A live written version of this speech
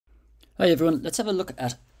Hi everyone, let's have a look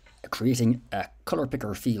at creating a color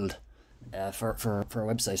picker field for our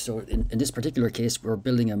website. So in this particular case, we're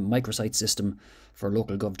building a microsite system for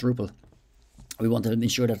LocalGov Drupal. We want to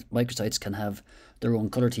ensure that microsites can have their own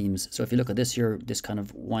color teams. So if you look at this here, this kind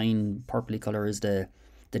of wine purpley color is the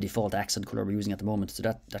default accent color we're using at the moment. So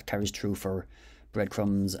that carries through for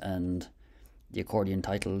breadcrumbs and the accordion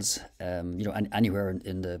titles, and anywhere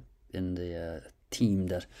in the theme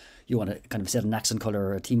that you want to kind of set an accent color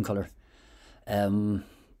or a theme color.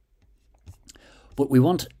 But we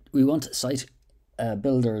want site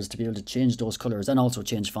builders to be able to change those colors and also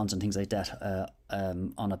change fonts and things like that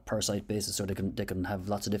on a per site basis, so they can have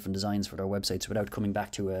lots of different designs for their websites without coming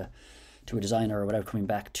back to a designer or without coming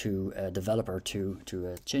back to a developer to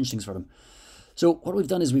change things for them. So what we've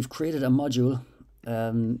done is we've created a module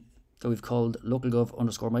that we've called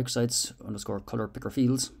localgov_microsites_color picker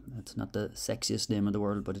fields. It's not the sexiest name in the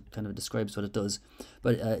world, but it kind of describes what it does.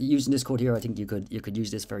 But using this code here, I think you could use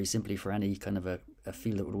this very simply for any kind of a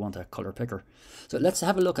field that would want a color picker. So let's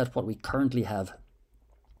have a look at what we currently have.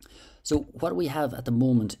 So what we have at the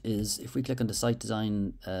moment is, if we click on the site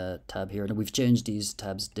design tab here, and we've changed these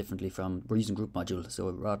tabs differently we're using group module. So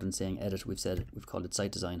rather than saying edit, we've called it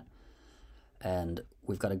site design. And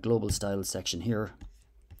we've got a global style section here.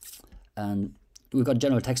 And we've got a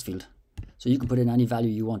general text field, so you can put in any value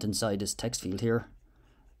you want inside this text field here,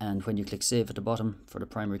 and when you click save at the bottom for the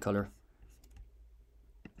primary color,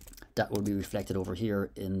 that will be reflected over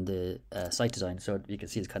here in the site design. So you can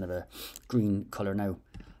see it's kind of a green color now.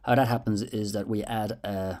 How that happens is that we add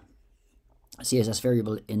a CSS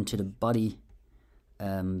variable into the body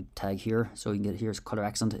tag here. So you can get here's color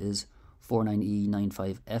accent is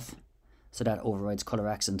 49E95F, so that overrides color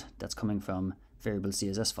accent that's coming from variable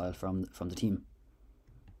CSS file from the theme.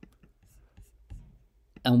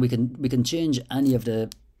 And we can change any of the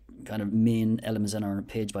kind of main elements in our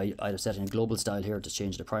page by either setting a global style here to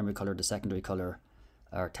change the primary color, the secondary color,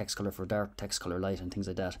 our text color for dark, text color light, and things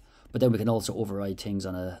like that. But then we can also override things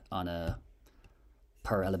on a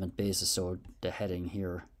per element basis. So the heading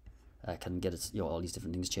here can get its all these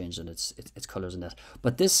different things changed and its colors and that.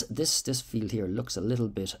 But this field here looks a little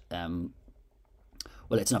bit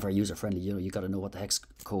well, it's not very user friendly. You got to know what the hex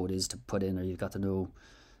code is to put in, or you've got to know.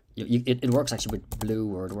 It works actually with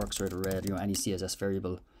blue, or it works with red. Any CSS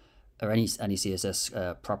variable or any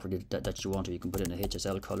CSS property that you want, or you can put in a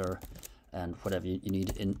HSL color and whatever you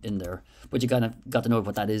need in there. But you kind of got to know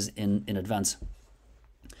what that is in advance.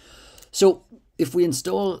 So if we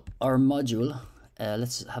install our module,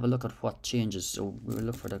 let's have a look at what changes. So we'll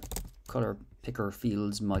look for the color picker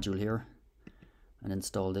fields module here and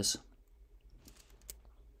install this.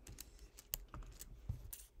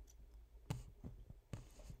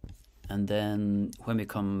 And then when we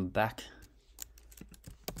come back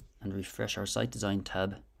and refresh our site design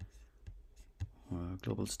tab, or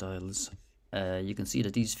global styles, you can see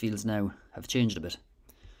that these fields now have changed a bit.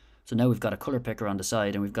 So now we've got a color picker on the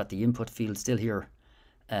side, and we've got the input field still here.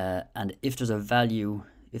 And if there's a value,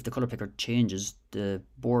 if the color picker changes, the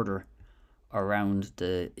border around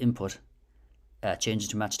the input changes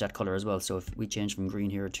to match that color as well. So if we change from green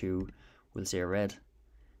here to, we'll say, a red,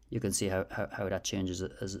 you can see how that changes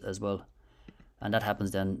as well. And that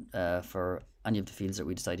happens then for any of the fields that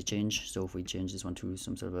we decide to change. So if we change this one to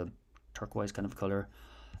some sort of a turquoise kind of color,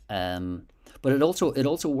 but it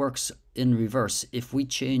also works in reverse. If we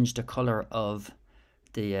change the color of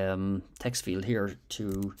the text field here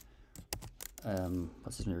to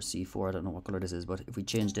what's this here, C4, I don't know what color this is, but if we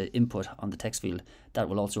change the input on the text field, that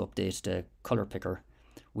will also update the color picker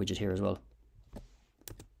widget here as well.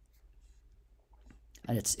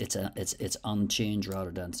 And it's on change rather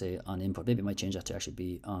than say on input. Maybe it might change that to actually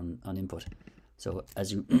be on input. So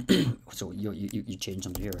as you so you change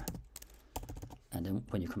something here, and then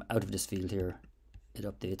when you come out of this field here, it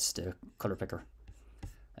updates the color picker.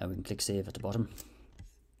 And we can click save at the bottom,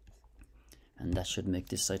 and that should make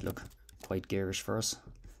this site look quite garish for us.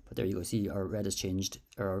 But there you go. See, our red has changed,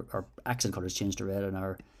 or our accent color has changed to red, and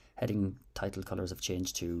our heading title colors have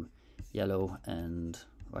changed to yellow, and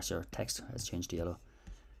our text has changed to yellow.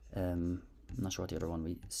 I'm not sure what the other one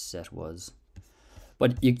we set was,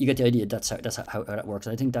 but you get the idea. That's how that works.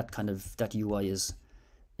 And I think that UI is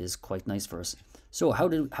quite nice for us. So how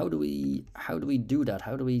do we do that?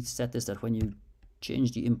 How do we set this, that when you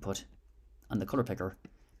change the input on the color picker,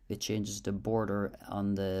 it changes the border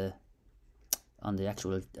on the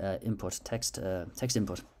actual input text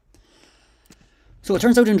input? So it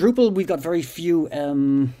turns out in Drupal we've got very few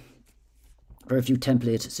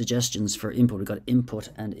template suggestions for input. We've got input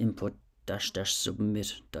and input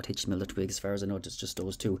 -submit.html.twig. As far as I know, it's just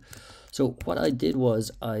those two. So what I did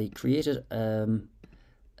was I created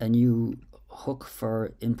a a new hook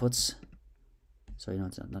for inputs. Sorry, no,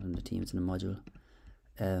 it's not in the team, it's in the module.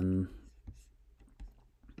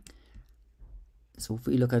 So if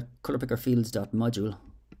we look at color picker fields.module,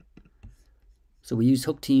 so we use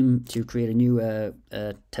hook team to create a new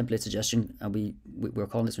template suggestion, and we're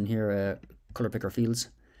calling this one here color picker fields,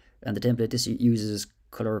 and the template this uses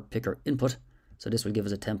color picker input. So this will give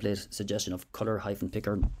us a template suggestion of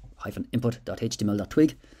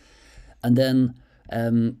color-picker-input.html.twig, and then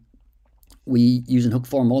we use a hook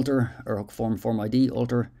form alter or hook form ID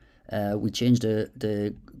alter. We change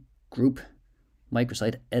the group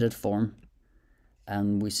microsite edit form,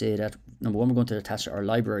 and we say that number one, we're going to attach our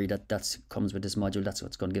library that comes with this module. That's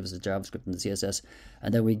what's going to give us the JavaScript and the CSS,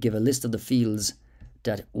 and then we give a list of the fields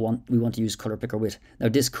that we want to use color picker with. Now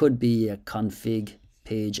this could be a config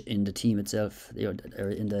page in the team itself, or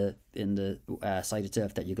in the site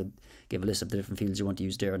itself, that you could give a list of the different fields you want to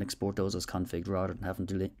use there and export those as config rather than having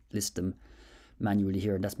to list them manually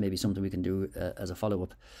here. And that's maybe something we can do as a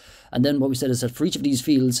follow-up. And then what we said is that for each of these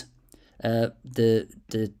fields,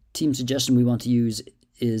 the team suggestion we want to use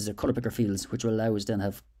is a color picker fields, which will allow us then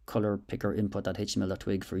have color picker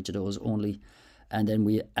input.html.twig for each of those only. And then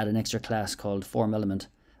we add an extra class called form element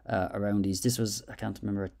around these. This was, I can't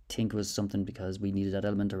remember, I think it was something because we needed that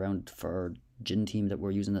element around for our gin team that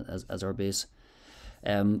we're using it as our base.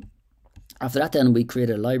 After that then we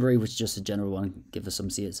created a library, which is just a general one, give us some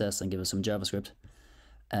CSS and give us some JavaScript.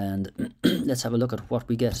 And let's have a look at what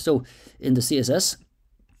we get. So in the CSS,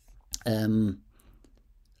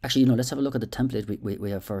 actually, let's have a look at the template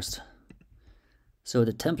we have first. So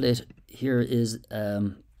the template here is,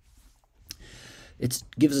 it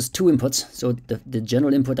gives us two inputs. So the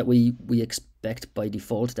general input that we expect by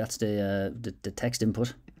default, that's the text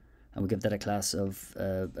input, and we give that a class of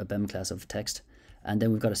a BEM class of text. And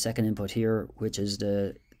then we've got a second input here, which is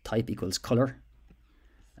the type equals color,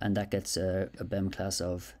 and that gets a BEM class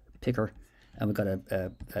of picker. And we've got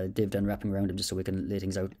a div then wrapping around them just so we can lay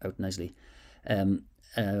things out nicely.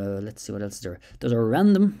 Let's see what else is there. There's a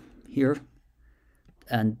random here,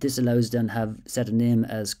 and this allows then set a name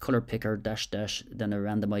as color picker -- then a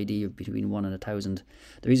random ID between 1 and 1,000.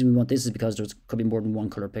 The reason we want this is because there could be more than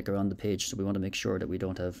one color picker on the page, so we want to make sure that we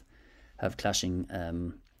don't have clashing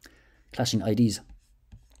IDs.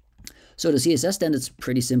 So the CSS then, it's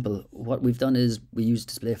pretty simple. What we've done is we use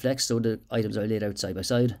display flex, so the items are laid out side by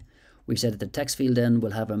side. We've said that the text field then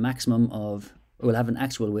will have an actual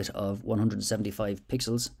width of 175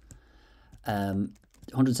 pixels.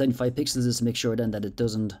 175 pixels is to make sure then that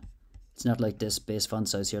it's not like this base font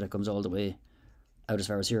size here that comes all the way out as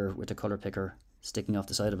far as here with the color picker sticking off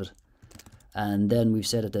the side of it. And then we've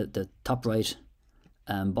said that the top right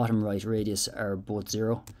and bottom right radius are both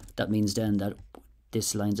 0. That means then that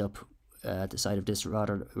this lines up at the side of this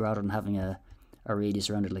rather than having a radius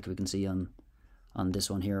around it like we can see on this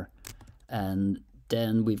one here. And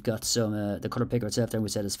then we've got some the color picker itself then we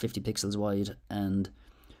said is 50 pixels wide, and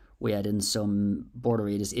we add in some border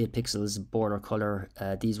radius, 8 pixels, border color.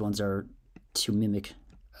 These ones are to mimic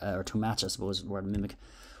or to match, I suppose, word mimic,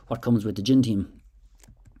 what comes with the gin team,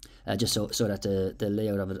 just so that the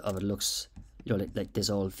layout of it looks, like this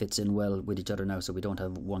all fits in well with each other now, so we don't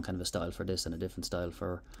have one kind of a style for this and a different style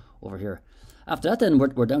for over here. After that then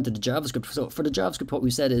we're down to the JavaScript. So for the JavaScript, what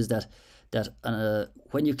we said is that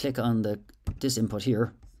when you click on this input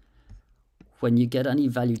here, when you get any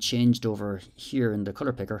value changed over here in the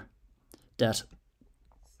color picker, that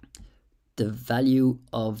the value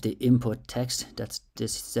of the input text, that's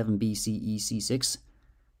this 7BCEC6,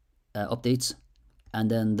 updates,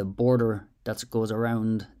 and then the border that goes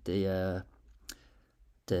around the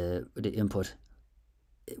input,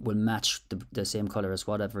 it will match the same color as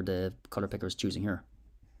whatever the color picker is choosing here.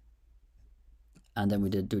 And then we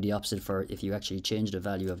did do the opposite for if you actually change the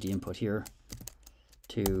value of the input here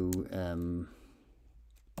to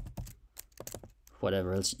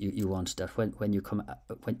whatever else you want, that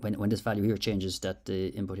when this value here changes, that the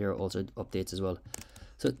input here also updates as well.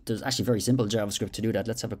 So there's actually very simple JavaScript to do that.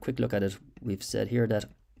 Let's have a quick look at it. We've said here that,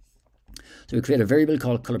 so we create a variable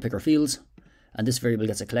called color picker fields, and this variable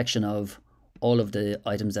gets a collection of all of the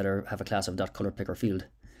items that have a class of .colorPicker field.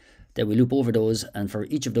 Then we loop over those, and for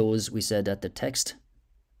each of those we said that the text,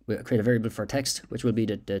 we create a variable for text, which will be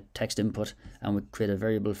the text input, and we create a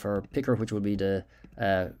variable for picker, which will be the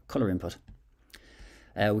color input.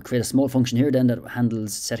 We create a small function here then that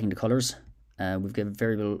handles setting the colors. We've given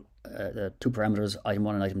variable two parameters, item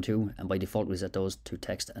 1 and item 2, and by default we set those to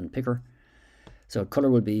text and picker. So color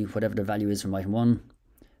will be whatever the value is from item 1.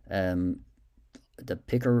 The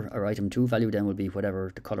picker or item 2 value then will be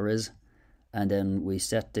whatever the color is, and then we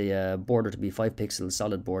set the border to be 5 pixels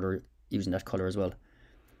solid border using that color as well.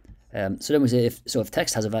 So then we say if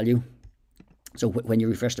text has a value, so when you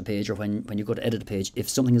refresh the page or when you go to edit the page, if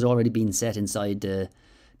something has already been set inside the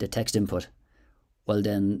text input, well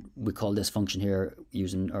then we call this function here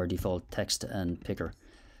using our default text and picker.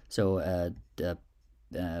 So the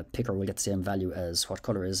picker will get the same value as what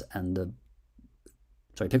color is, and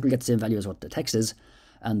picker will get the same value as what the text is,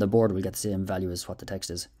 and the border will get the same value as what the text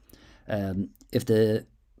is. If the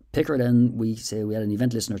picker, then we say we add an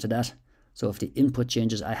event listener to that. So if the input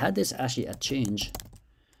changes, I had this actually at change,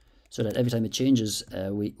 so that every time it changes,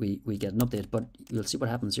 we get an update. But you'll see what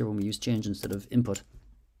happens here when we use change instead of input.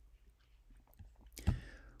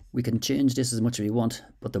 We can change this as much as we want,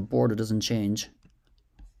 but the border doesn't change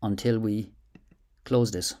until we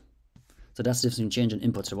close this. So that's the difference between change and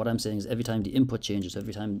input. So what I'm saying is every time the input changes,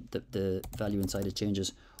 every time the value inside it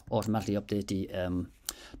changes, automatically update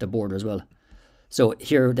the border as well. So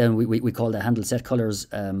here then we call the handle set colors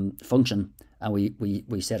function, and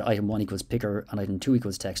we set item 1 equals picker and item 2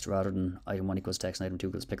 equals text, rather than item 1 equals text and item 2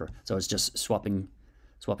 equals picker. So it's just swapping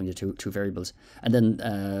the two variables. And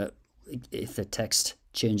then if the text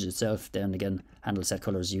changes itself, then again handle set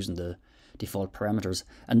colors using the default parameters.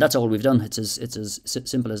 And that's all we've done. It's as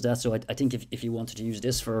simple as that. So I think if you wanted to use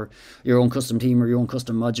this for your own custom theme or your own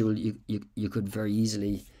custom module, you could very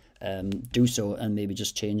easily do so, and maybe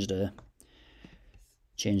just change the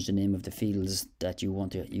name of the fields that you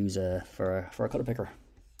want to use for a color picker.